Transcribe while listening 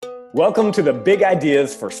Welcome to the Big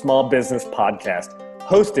Ideas for Small Business podcast,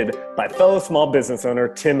 hosted by fellow small business owner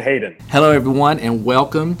Tim Hayden. Hello, everyone, and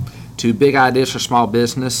welcome to Big Ideas for Small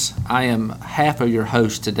Business. I am half of your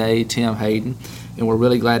host today, Tim Hayden, and we're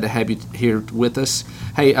really glad to have you here with us.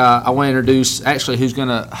 Hey, I want to introduce actually who's going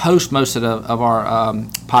to host most of our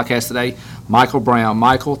podcast today, Michael Brown.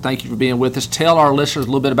 Michael, thank you for being with us. Tell our listeners a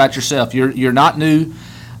little bit about yourself. You're not new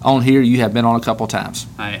on here. You have been on a couple of times.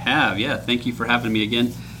 I have, yeah. Thank you for having me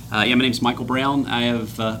again. My name's Michael Brown. I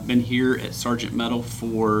have been here at Sargent Metal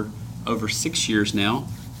for over 6 years now,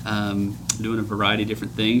 doing a variety of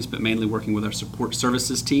different things, but mainly working with our support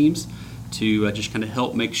services teams to just kind of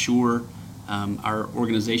help make sure our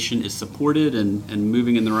organization is supported and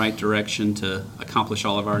moving in the right direction to accomplish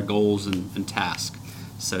all of our goals and tasks.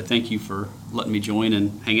 So thank you for letting me join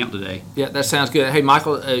and hang out today. Yeah, that sounds good. Hey,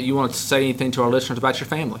 Michael, you want to say anything to our listeners about your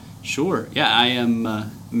family? Sure. Yeah, I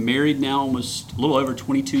am married now almost a little over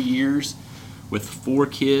 22 years with 4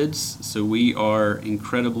 kids. So we are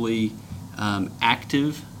incredibly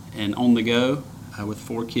active and on the go with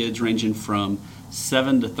 4 kids ranging from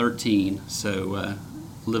 7 to 13. So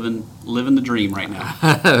living the dream right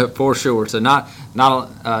now. For sure. So not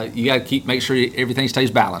you got to make sure everything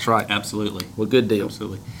stays balanced, right? Absolutely. Well, good deal.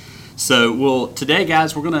 Absolutely. So, today,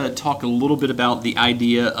 guys, we're going to talk a little bit about the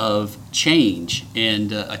idea of change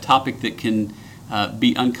and a topic that can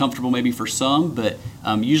be uncomfortable maybe for some, but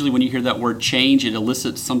usually when you hear that word change, it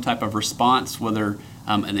elicits some type of response, whether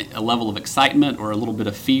a level of excitement or a little bit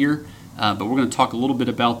of fear. But we're going to talk a little bit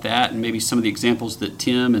about that and maybe some of the examples that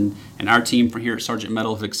Tim and our team from here at Sargent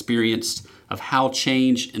Metal have experienced of how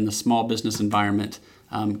change in the small business environment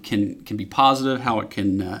can be positive, how it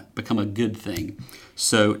can become a good thing.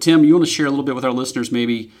 So, Tim, you want to share a little bit with our listeners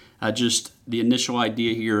maybe just the initial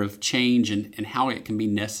idea here of change and how it can be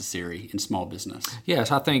necessary in small business?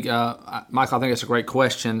 Yes, I think, Michael, I think that's a great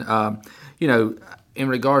question. In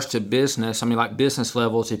regards to business, I mean, like business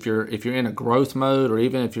levels, if you're in a growth mode or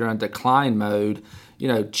even if you're in decline mode,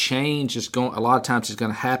 change is a lot of times is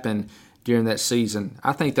going to happen during that season.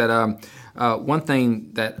 I think that one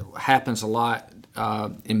thing that happens a lot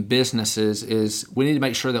in businesses is we need to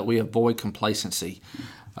make sure that we avoid complacency.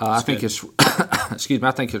 I think it's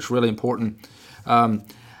I think it's really important.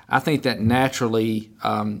 I think that naturally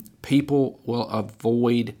people will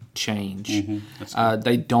avoid change. Mm-hmm.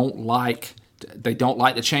 They don't like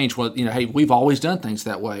the change. Well, hey, we've always done things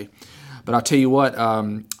that way. But I'll tell you what,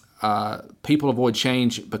 people avoid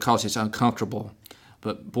change because it's uncomfortable.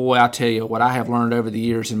 But boy, I'll tell you what I have learned over the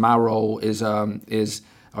years in my role is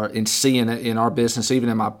or in seeing it in our business, even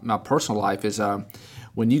in my personal life, is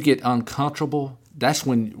when you get uncomfortable, that's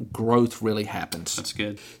when growth really happens. That's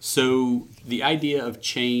good. So the idea of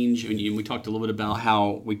change, and we talked a little bit about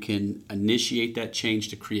how we can initiate that change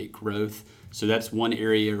to create growth. So that's one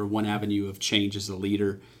area or one avenue of change as a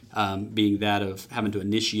leader, being that of having to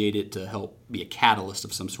initiate it to help be a catalyst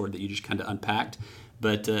of some sort that you just kind of unpacked.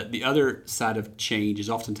 But the other side of change is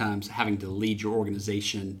oftentimes having to lead your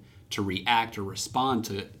organization to react or respond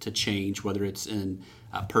to change, whether it's in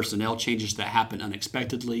personnel changes that happen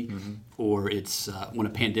unexpectedly, mm-hmm. or it's when a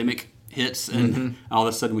pandemic hits and mm-hmm. all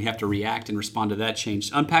of a sudden we have to react and respond to that change.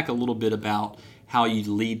 Unpack a little bit about how you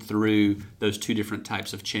lead through those two different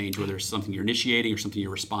types of change, whether it's something you're initiating or something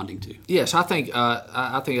you're responding to. Yes, I think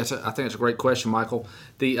it's a great question, Michael.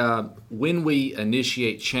 When we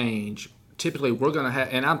initiate change, typically we're going to have,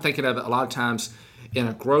 and I'm thinking of it a lot of times in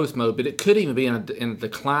a growth mode, but it could even be in a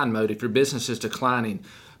decline mode if your business is declining.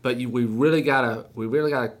 But we really gotta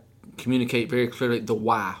communicate very clearly the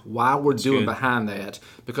why we're That's doing good. Behind that,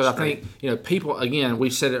 because I think people, again, we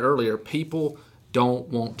said it earlier, people don't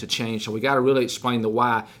want to change, so we got to really explain the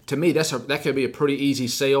why. To me, that could be a pretty easy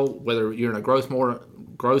sale, whether you're in a growth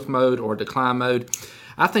mode or decline mode.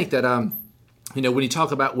 I think that when you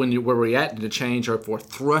talk about when we're reacting to change or if we're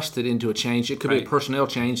thrusted into a change, it could be a personnel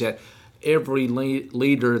change that every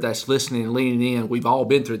leader that's listening and leaning in, we've all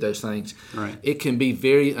been through those things. Right. It can be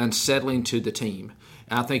very unsettling to the team.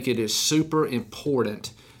 And I think it is super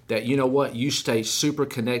important that, you stay super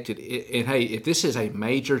connected. And hey, if this is a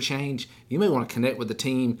major change, you may want to connect with the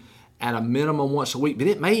team at a minimum once a week, but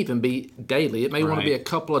it may even be daily. It may want to be a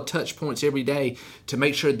couple of touch points every day to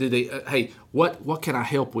make sure that hey, what can I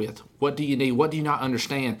help with? What do you need? What do you not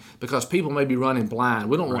understand? Because people may be running blind.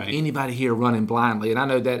 We don't want anybody here running blindly. And I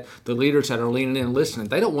know that the leaders that are leaning in and listening,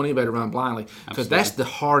 they don't want anybody to run blindly, because that's the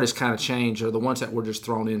hardest kind of change, are the ones that we're just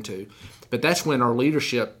thrown into. But that's when our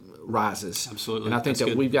leadership rises. Absolutely. And I think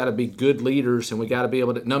that we've got to be good leaders, and we got to be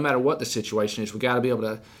able to, no matter what the situation is, we got to be able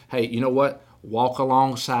to, hey, you know what? Walk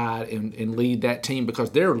alongside and lead that team,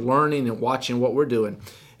 because they're learning and watching what we're doing.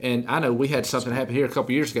 And I know we had something happen here a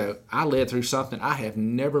couple years ago. I led through something I have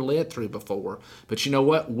never led through before. But you know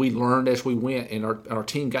what? We learned as we went, and our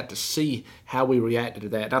team got to see how we reacted to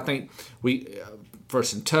that. And I think we, for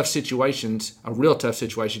some tough situations, a real tough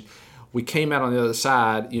situation, we came out on the other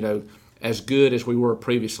side, as good as we were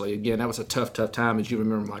previously. Again, that was a tough time, as you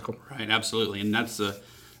remember, Michael. Right, absolutely. And that's a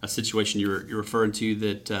situation you're referring to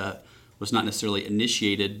that was not necessarily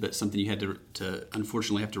initiated, but something you had to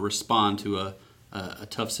unfortunately have to respond to a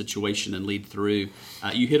tough situation and lead through.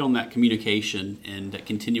 You hit on that communication and that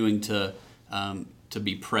continuing to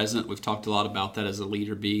be present. We've talked a lot about that as a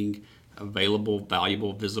leader, being available,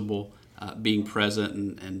 valuable, visible, being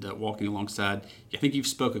present and walking alongside. I think you've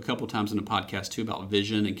spoke a couple times in the podcast too about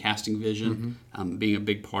vision and casting vision, being a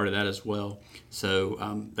big part of that as well.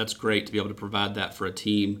 So that's great to be able to provide that for a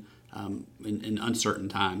team in uncertain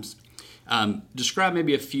times. Describe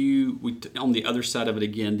maybe a few, on the other side of it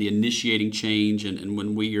again, the initiating change, and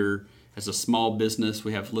when we are, as a small business,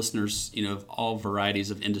 we have listeners, of all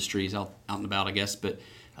varieties of industries out and about, I guess, but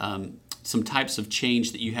some types of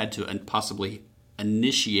change that you had to possibly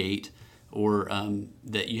initiate or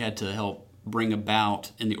that you had to help bring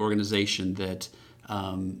about in the organization that,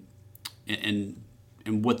 and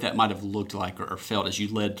what that might have looked like or felt as you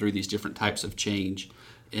led through these different types of change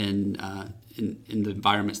in the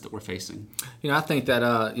environments that we're facing. I think that,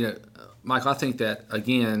 Michael, I think that,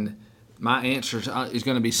 again, my answer is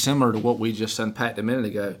going to be similar to what we just unpacked a minute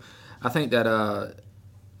ago. I think that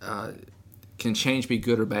can change be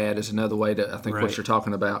good or bad is another way to, I think, Right. what you're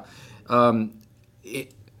talking about.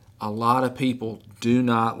 A lot of people do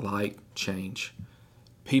not like change.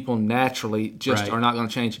 People naturally just Right. are not going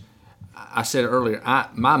to change. I said it earlier,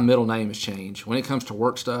 my middle name is change. When it comes to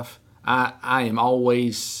work stuff, I am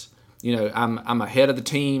always, I'm ahead of the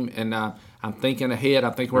team, and I'm thinking ahead.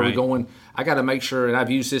 I'm thinking where Right. we're going. I got to make sure, and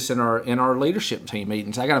I've used this in our leadership team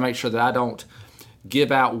meetings. I got to make sure that I don't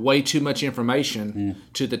give out way too much information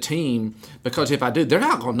to the team, because if I do, they're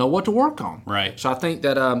not going to know what to work on. Right. So I think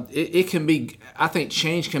that it can be. I think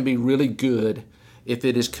change can be really good if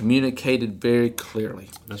it is communicated very clearly.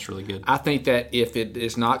 That's really good. I think that if it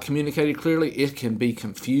is not communicated clearly, it can be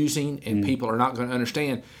confusing, and people are not going to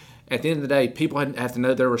understand. At the end of the day, people have to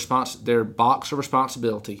know their box of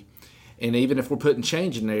responsibility. And even if we're putting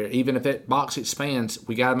change in there, even if that box expands,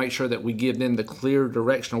 we got to make sure that we give them the clear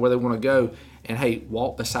direction of where they want to go. And hey,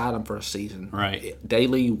 walk beside them for a season, Right.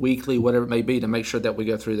 Daily, weekly, whatever it may be, to make sure that we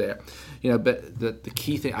go through that. But the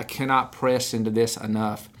key thing, I cannot press into this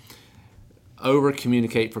enough. Over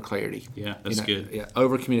communicate for clarity. Yeah, that's good. Yeah,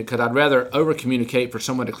 over communicate, because I'd rather over communicate for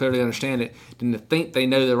someone to clearly understand it than to think they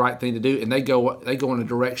know the right thing to do, and they go in a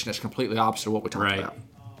direction that's completely opposite of what we talked Right. about.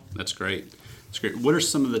 That's great. That's great. What are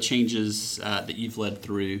some of the changes that you've led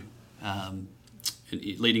through in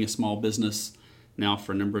leading a small business now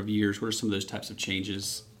for a number of years? What are some of those types of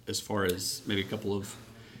changes, as far as maybe a couple of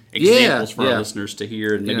examples for our listeners to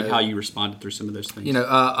hear, and maybe how you responded through some of those things?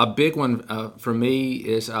 A big one for me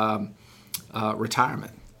is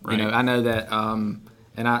retirement. Right. I know that,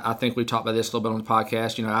 and I think we talked about this a little bit on the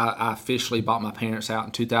podcast. I officially bought my parents out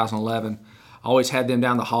in 2011. I always had them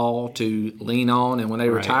down the hall to lean on, and when they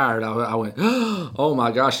retired, I went, oh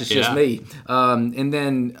my gosh, it's just me. And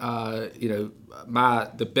then,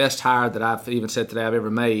 the best hire that I've even said today I've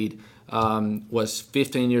ever made was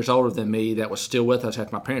 15 years older than me, that was still with us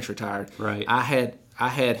after my parents retired. Right. I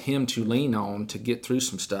had him to lean on to get through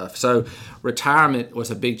some stuff. So retirement was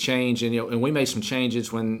a big change, and we made some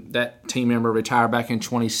changes when that team member retired back in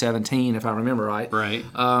 2017, if I remember right. Right.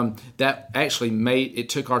 That actually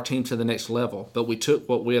took our team to the next level. But we took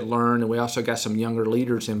what we had learned, and we also got some younger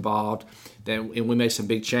leaders involved, and we made some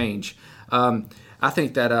big change. I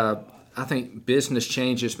think business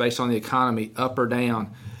changes based on the economy, up or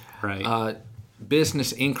down. Right.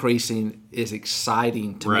 Business increasing is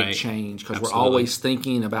exciting to make change, because we're always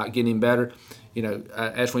thinking about getting better.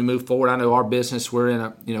 As we move forward, I know our business,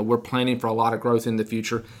 we're planning for a lot of growth in the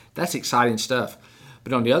future. That's exciting stuff.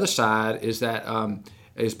 But on the other side is that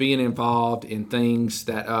is being involved in things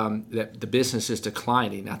that the business is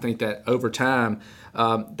declining. I think that over time,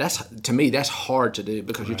 that's hard to do,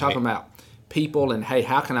 because you're talking about people and, hey,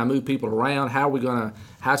 how can I move people around?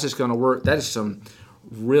 How's this gonna work? That is some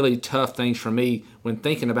really tough things for me when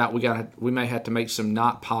thinking about we may have to make some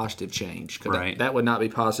not positive change, because that would not be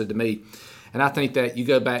positive to me. And I think that you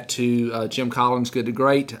go back to Jim Collins, Good to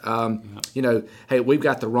Great. Hey, we've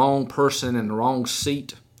got the wrong person in the wrong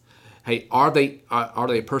seat. Hey, are they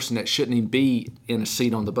a person that shouldn't even be in a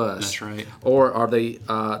seat on the bus? That's right. Or are they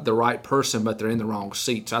the right person but they're in the wrong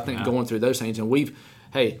seat? So I think going through those things, and we've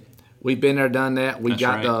been there, done that. We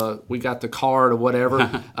got the card or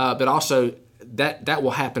whatever, but also that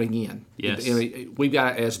will happen again. Yes. We've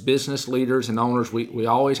got, as business leaders and owners, we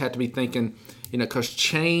always have to be thinking, because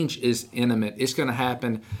change is intimate. It's going to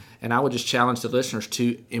happen. And I would just challenge the listeners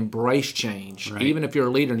to embrace change. Right. Even if you're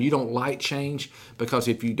a leader and you don't like change, because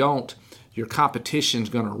if you don't, your competition's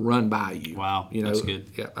going to run by you. Wow, that's good.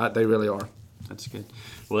 Yeah, they really are. That's good.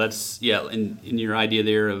 Well, in your idea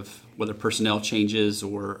there of whether personnel changes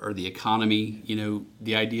or the economy,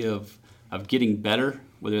 the idea of getting better,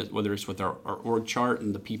 whether it's with our org chart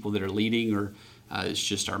and the people that are leading, or it's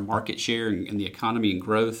just our market share and the economy and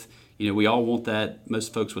growth. We all want that.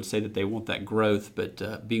 Most folks would say that they want that growth,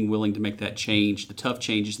 but being willing to make that change, the tough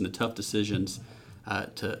changes and the tough decisions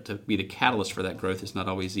to be the catalyst for that growth is not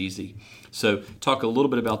always easy. So talk a little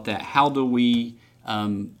bit about that. How do we, at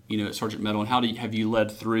Sergeant Metal, and how have you led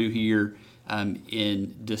through here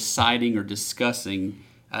in deciding or discussing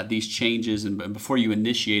these changes, and before you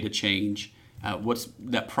initiate a change, what's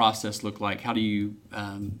that process look like? How do you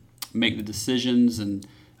make the decisions and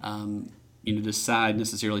decide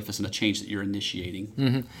necessarily if it's a change that you're initiating?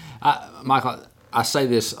 Mm-hmm. Michael, I say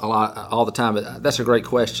this a lot, all the time, but that's a great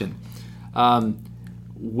question.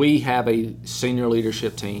 We have a senior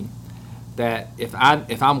leadership team that if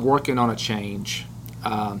I'm working on a change,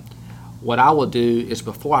 what I will do is,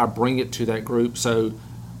 before I bring it to that group, so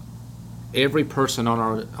every person on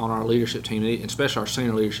our leadership team, especially our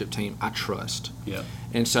senior leadership team, I trust. Yeah.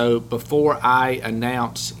 And so before I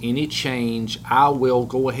announce any change, I will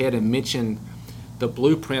go ahead and mention the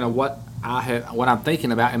blueprint of what I'm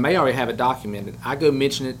thinking about, and may already have it documented. I go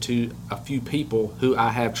mention it to a few people who I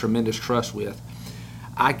have tremendous trust with.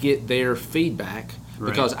 I get their feedback,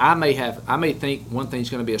 because I may think one thing's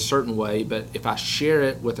going to be a certain way, but if I share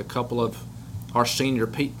it with a couple of our senior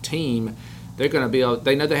team, they're going to be able,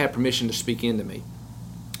 they know they have permission to speak into me.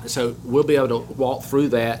 So we'll be able to walk through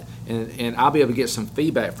that, and I'll be able to get some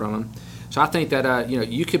feedback from them. So I think that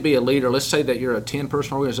you could be a leader. Let's say that you're a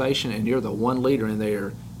 10-person organization and you're the one leader in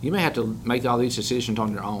there. You may have to make all these decisions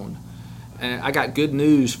on your own. And I got good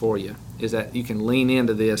news for you, is that you can lean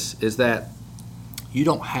into this, is that you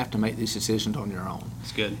don't have to make these decisions on your own.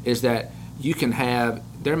 That's good. Is that you can have,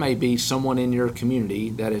 there may be someone in your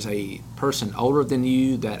community that is a person older than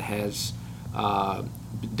you that has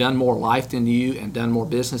done more life than you and done more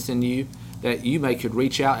business than you, that you could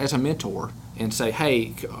reach out as a mentor and say,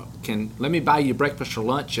 hey, let me buy you breakfast or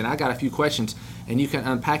lunch, and I got a few questions, and you can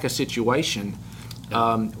unpack a situation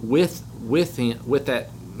with that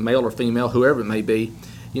male or female, whoever it may be.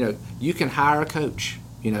 You can hire a coach.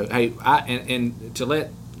 Hey, and to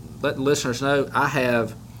let the listeners know,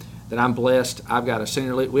 I'm blessed.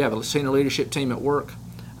 We have a senior leadership team at work.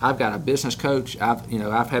 I've got a business coach.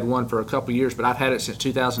 I've had one for a couple of years, but I've had it since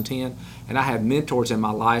 2010, and I have mentors in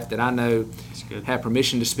my life that I know have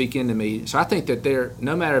permission to speak into me. So I think that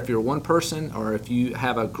no matter if you're one person or if you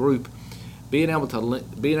have a group, being able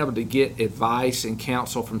to get advice and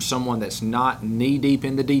counsel from someone that's not knee deep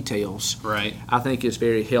in the details, right, I think is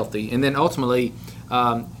very healthy. And then ultimately,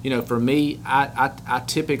 for me, I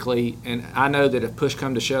typically, and I know that if push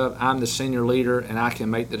come to shove, I'm the senior leader and I can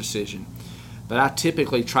make the decision. But I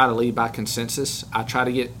typically try to lead by consensus. I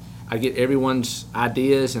get everyone's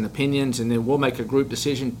ideas and opinions, and then we'll make a group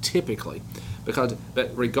decision typically.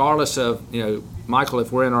 But regardless of, Michael,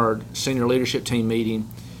 if we're in our senior leadership team meeting,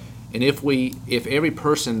 and if every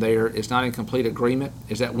person there is not in complete agreement,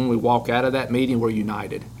 is that when we walk out of that meeting, we're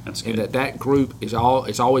united. That's good. And that group is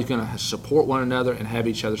always going to support one another and have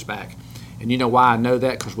each other's back. And you know why I know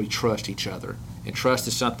that? Because we trust each other. And trust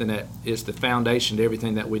is something that is the foundation to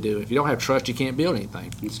everything that we do. If you don't have trust, you can't build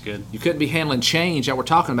anything. That's good. You couldn't be handling change that we're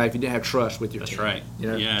talking about if you didn't have trust with your team. That's right.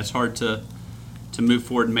 Yeah, it's hard to move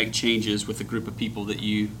forward and make changes with a group of people that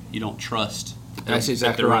you don't trust. That's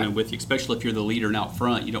exactly they're right. running with you, especially if you're the leader and out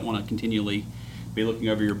front. You don't want to continually be looking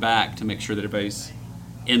over your back to make sure that everybody's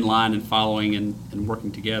in line and following and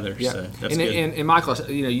working together. Yeah. So that's good. And Michael,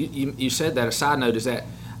 you said that. A side note is that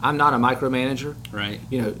I'm not a micromanager. Right.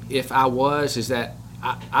 If I was, is that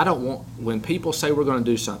I don't want, when people say we're going to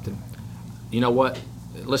do something, you know what?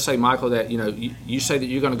 Let's say, Michael, that you say that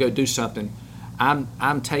you're going to go do something.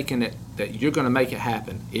 I'm taking it that you're going to make it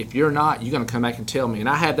happen. If you're not, you're going to come back and tell me. And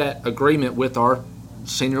I have that agreement with our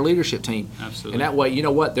senior leadership team. Absolutely. And that way, you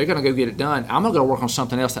know what? They're going to go get it done. I'm going to go work on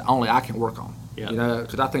something else that only I can work on. Yeah.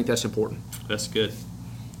 Because I think that's important. That's good.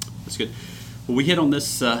 That's good. Well, we hit on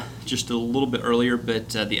this just a little bit earlier, but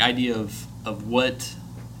the idea of what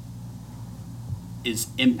is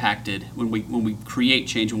impacted when we create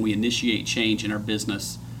change, when we initiate change in our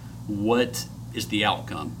business, what is the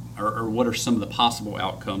outcome? Or what are some of the possible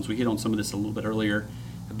outcomes? We hit on some of this a little bit earlier,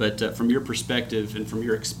 but from your perspective and from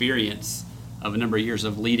your experience, a number of years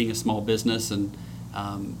of leading a small business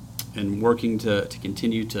and working to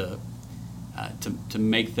continue to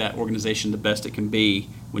make that organization the best it can be.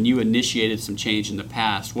 When you initiated some change in the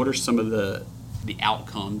past, what are some of the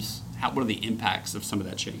outcomes? What are the impacts of some of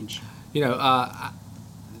that change?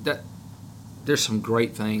 There's some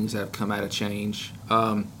great things that have come out of change.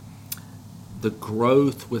 The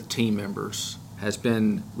growth with team members has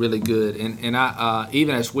been really good, and I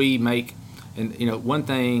even as we make, and one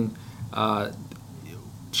thing,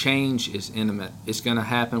 change is intimate. It's going to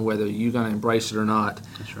happen whether you're going to embrace it or not.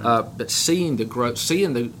 That's right. But seeing the growth,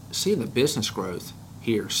 seeing the business growth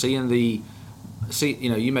here,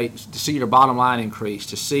 you may see your bottom line increase,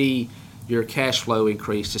 to see your cash flow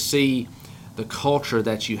increase, to see the culture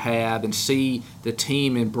that you have, and see the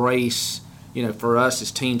team embrace. For us,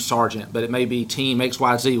 it's Team Sergeant, but it may be Team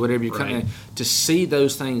XYZ, whatever you're coming in. To see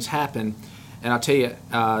those things happen, and I'll tell you,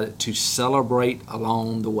 to celebrate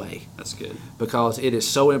along the way. That's good. Because it is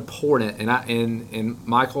so important, and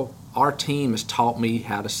Michael, our team has taught me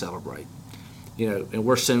how to celebrate. And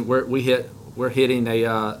we're hitting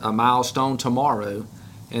a milestone tomorrow,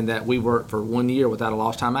 and that we worked for 1 year without a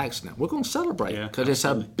lost time accident. We're going to celebrate because it's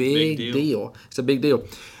a big deal. It's a big deal.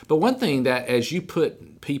 But one thing that as you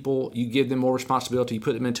put people, you give them more responsibility, you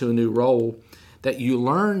put them into a new role, that you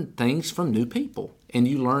learn things from new people and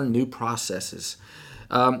you learn new processes.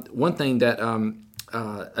 One thing that,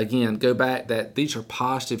 again, go back, that these are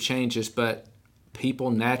positive changes, but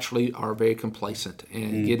people naturally are very complacent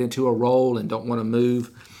and get into a role and don't want to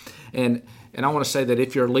move. And I want to say that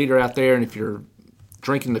if you're a leader out there and if you're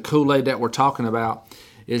drinking the Kool-Aid that we're talking about,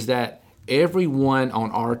 is that everyone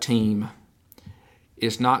on our team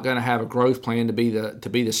is not going to have a growth plan to be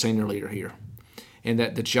the senior leader here, and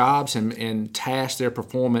that the jobs and tasks they're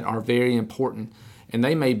performing are very important, and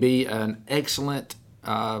they may be an excellent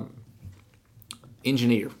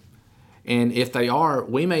engineer, and if they are,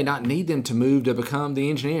 we may not need them to move to become the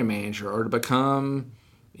engineering manager or to become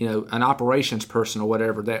an operations person or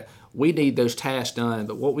whatever. That we need those tasks done,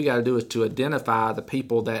 but what we got to do is to identify the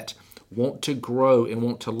people that want to grow and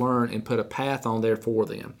want to learn and put a path on there for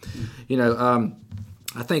them.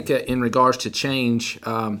 I think in regards to change,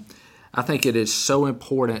 I think it is so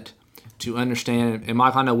important to understand, and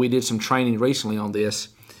Mike, I know we did some training recently on this,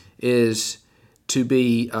 is to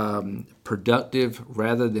be productive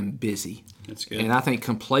rather than busy. That's good. And I think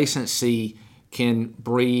complacency can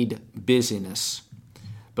breed busyness,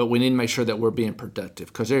 but we need to make sure that we're being productive,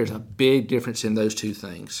 because there's a big difference in those two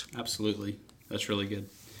things. Absolutely. That's really good.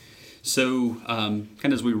 So kind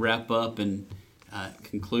of as we wrap up and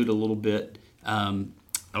conclude a little bit,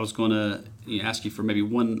 I was going to ask you for maybe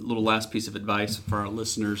one little last piece of advice for our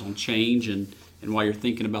listeners on change, and while you're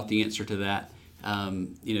thinking about the answer to that,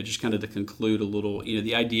 just kind of to conclude a little,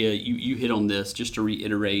 the idea, you hit on this, just to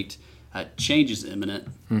reiterate, change is imminent.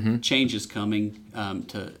 Mm-hmm. Change is coming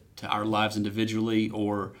to our lives individually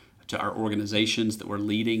or to our organizations that we're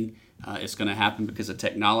leading. It's going to happen because of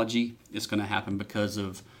technology. It's going to happen because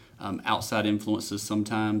of outside influences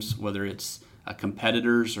sometimes, whether it's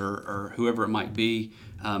competitors or whoever it might be.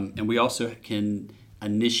 And we also can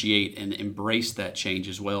initiate and embrace that change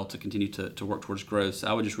as well to continue to work towards growth. So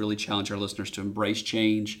I would just really challenge our listeners to embrace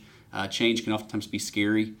change. Change can oftentimes be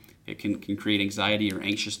scary. It can create anxiety or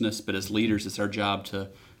anxiousness, but as leaders, it's our job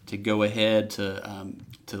to go ahead,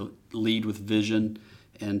 to lead with vision,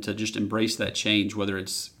 and to just embrace that change, whether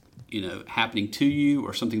it's happening to you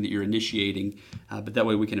or something that you're initiating. But that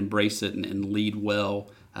way we can embrace it and lead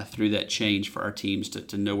well through that change for our teams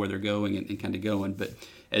to know where they're going and kind of going. But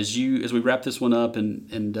as we wrap this one up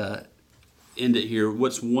and end it here,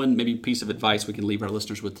 what's one maybe piece of advice we can leave our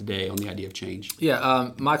listeners with today on the idea of change?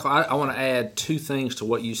 Yeah, Michael, I want to add two things to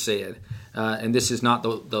what you said, and this is not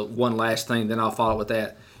the one last thing, then I'll follow with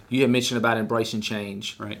that. You had mentioned about embracing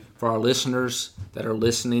change. Right. For our listeners that are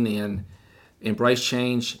listening in, embrace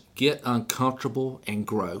change, get uncomfortable and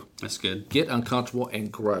grow. That's good. Get uncomfortable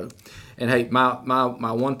and grow. And hey,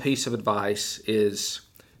 my one piece of advice is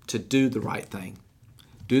to do the right thing.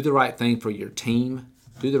 Do the right thing for your team.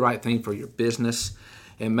 Do the right thing for your business.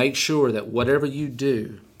 And make sure that whatever you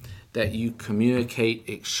do, that you communicate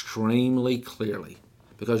extremely clearly.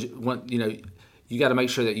 Because you got to make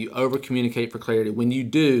sure that you over-communicate for clarity. When you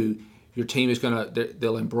do, your team is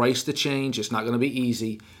they'll embrace the change. It's not going to be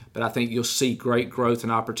easy, but I think you'll see great growth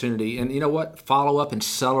and opportunity. And you know what? Follow up and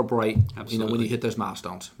celebrate. Absolutely. When you hit those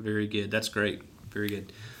milestones. Very good. That's great. Very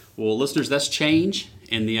good. Well, listeners, that's change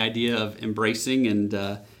and the idea of embracing and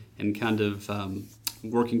kind of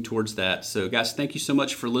working towards that. So, guys, thank you so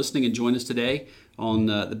much for listening and joining us today on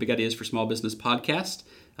the Big Ideas for Small Business podcast.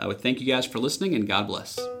 Thank you guys for listening, and God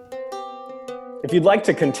bless. If you'd like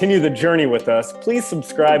to continue the journey with us, please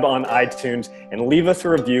subscribe on iTunes and leave us a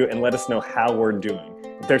review and let us know how we're doing.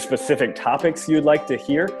 If there's specific topics you'd like to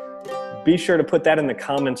hear, be sure to put that in the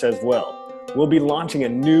comments as well. We'll be launching a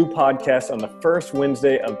new podcast on the first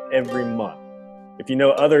Wednesday of every month. If you know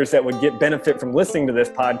others that would get benefit from listening to this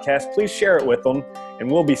podcast, please share it with them, and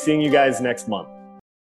we'll be seeing you guys next month.